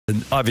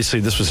Obviously,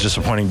 this was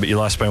disappointing, but you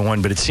lost by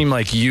 1. But it seemed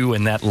like you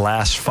and that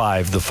last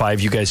 5, the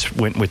 5 you guys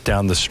went with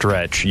down the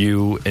stretch,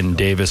 you and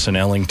Davis and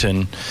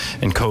Ellington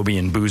and Kobe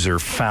and Boozer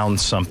found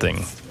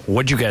something.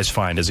 What'd you guys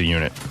find as a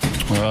unit?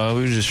 Well,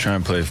 we were just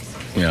trying to play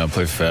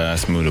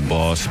fast, move the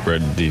ball,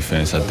 spread the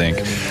defense. I think,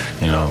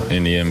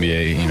 in the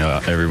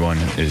NBA, everyone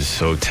is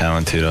so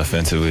talented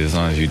offensively. As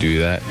long as you do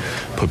that,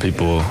 put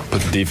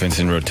the defense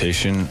in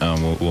rotation,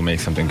 we'll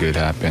make something good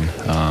happen.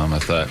 I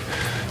thought,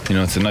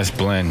 it's a nice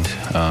blend.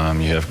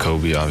 You have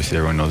Kobe, obviously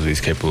everyone knows what he's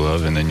capable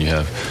of, and then you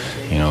have,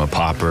 a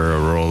popper, a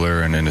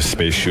roller, and then a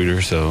space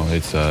shooter. So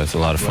it's a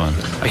lot of fun.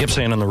 I kept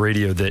saying on the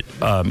radio that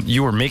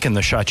you were making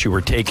the shots you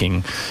were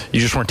taking.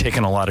 You just weren't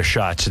taking a lot of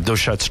shots. Did those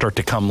shots start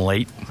to come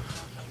late?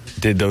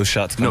 Did those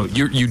shots come? No,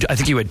 I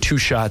think you had 2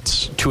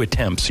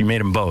 attempts. You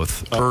made them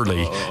both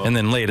early and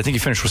then late. I think you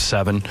finished with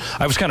 7.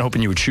 I was kind of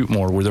hoping you would shoot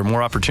more. Were there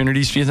more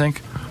opportunities, do you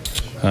think?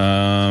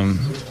 I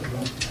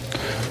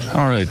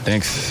don't really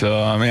think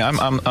so. I mean,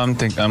 I'm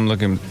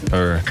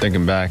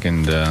thinking back,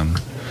 and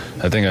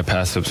I think I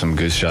passed up some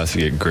good shots to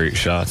get great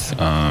shots.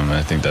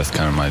 I think that's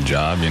kind of my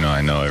job.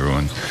 I know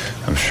everyone.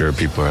 I'm sure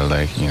people are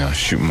like,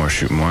 shoot more,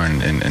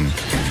 and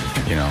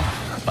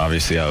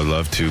obviously I would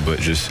love to, but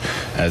just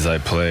as I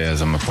play,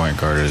 as I'm a point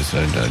guard,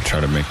 I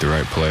try to make the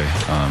right play.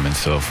 And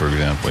so, for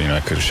example, I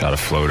could have shot a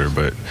floater,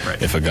 but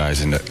if a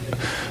guy's in the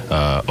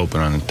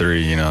open on the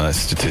 3, that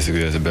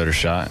statistically that's a better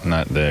shot.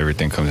 Not that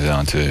everything comes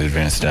down to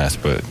advanced stats,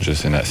 but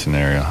just in that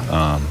scenario.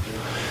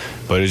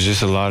 But it's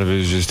just a lot of it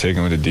is just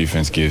taking what the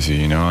defense gives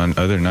you. On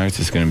other nights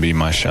it's going to be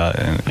my shot,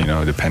 and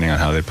depending on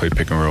how they play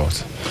pick and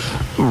rolls.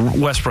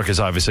 Westbrook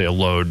is obviously a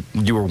load.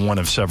 You were one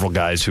of several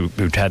guys who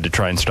had to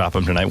try and stop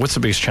him tonight. What's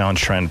the biggest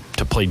challenge trying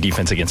to play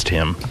defense against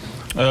him?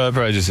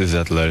 Probably just his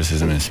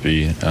athleticism and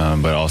speed,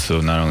 but also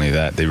not only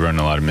that, they run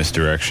a lot of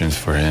misdirections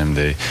for him.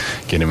 They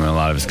get him in a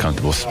lot of his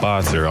comfortable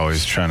spots. They're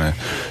always trying to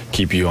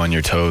keep you on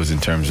your toes in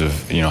terms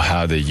of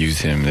how they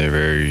use him. They're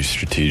very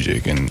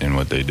strategic in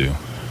what they do.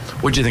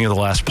 What did you think of the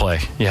last play?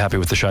 You happy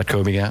with the shot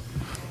Kobe got?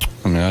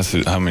 I mean,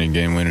 how many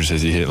game winners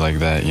has he hit like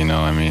that?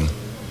 I mean,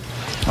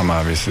 I'm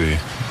obviously,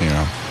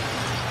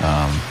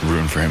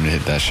 rooting for him to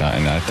hit that shot,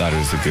 and I thought it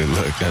was a good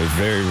look. That was a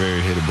very, very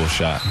hittable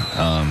shot.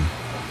 I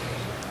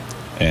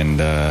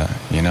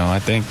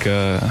think,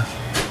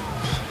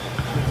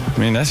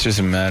 that's just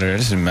a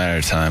matter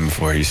of time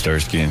before he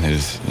starts getting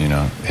his,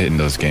 hitting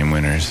those game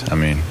winners. I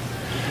mean,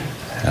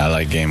 I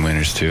like game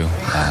winners too.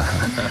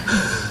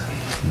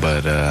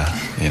 But,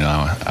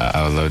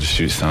 I would love to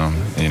shoot some,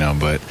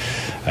 but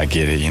I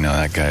get it,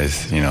 that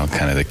guy's,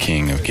 kind of the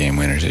king of game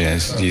winners. Yeah,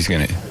 he's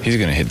gonna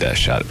hit that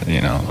shot,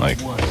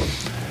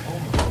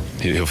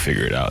 he'll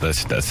figure it out.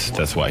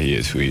 That's why he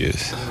is who he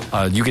is.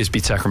 You guys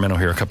beat Sacramento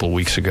here a couple of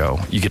weeks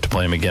ago. You get to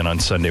play him again on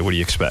Sunday. What do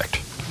you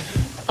expect?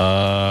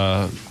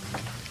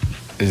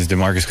 Is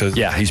DeMarcus Cousins?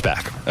 Yeah, he's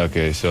back.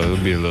 Okay, so it'll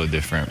be a little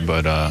different,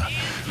 but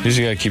you just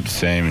gotta keep the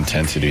same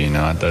intensity.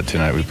 I thought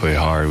tonight we played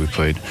hard. We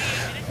played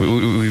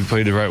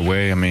the right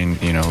way. I mean,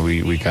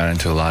 we got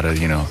into a lot of,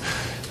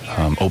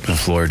 open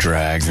floor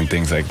drags and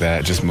things like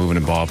that, just moving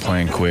the ball,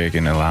 playing quick,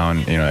 and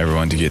allowing,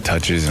 everyone to get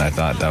touches, and I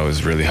thought that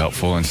was really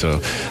helpful. And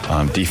so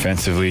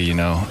defensively,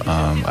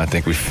 I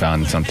think we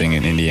found something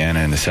in Indiana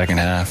in the second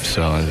half.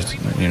 So, it's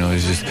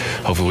just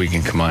hopefully we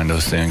can combine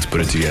those things,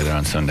 put it together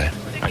on Sunday.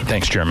 All right,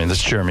 thanks, Jeremy. This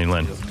is Jeremy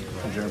Lin.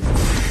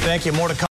 Thank you. More to come.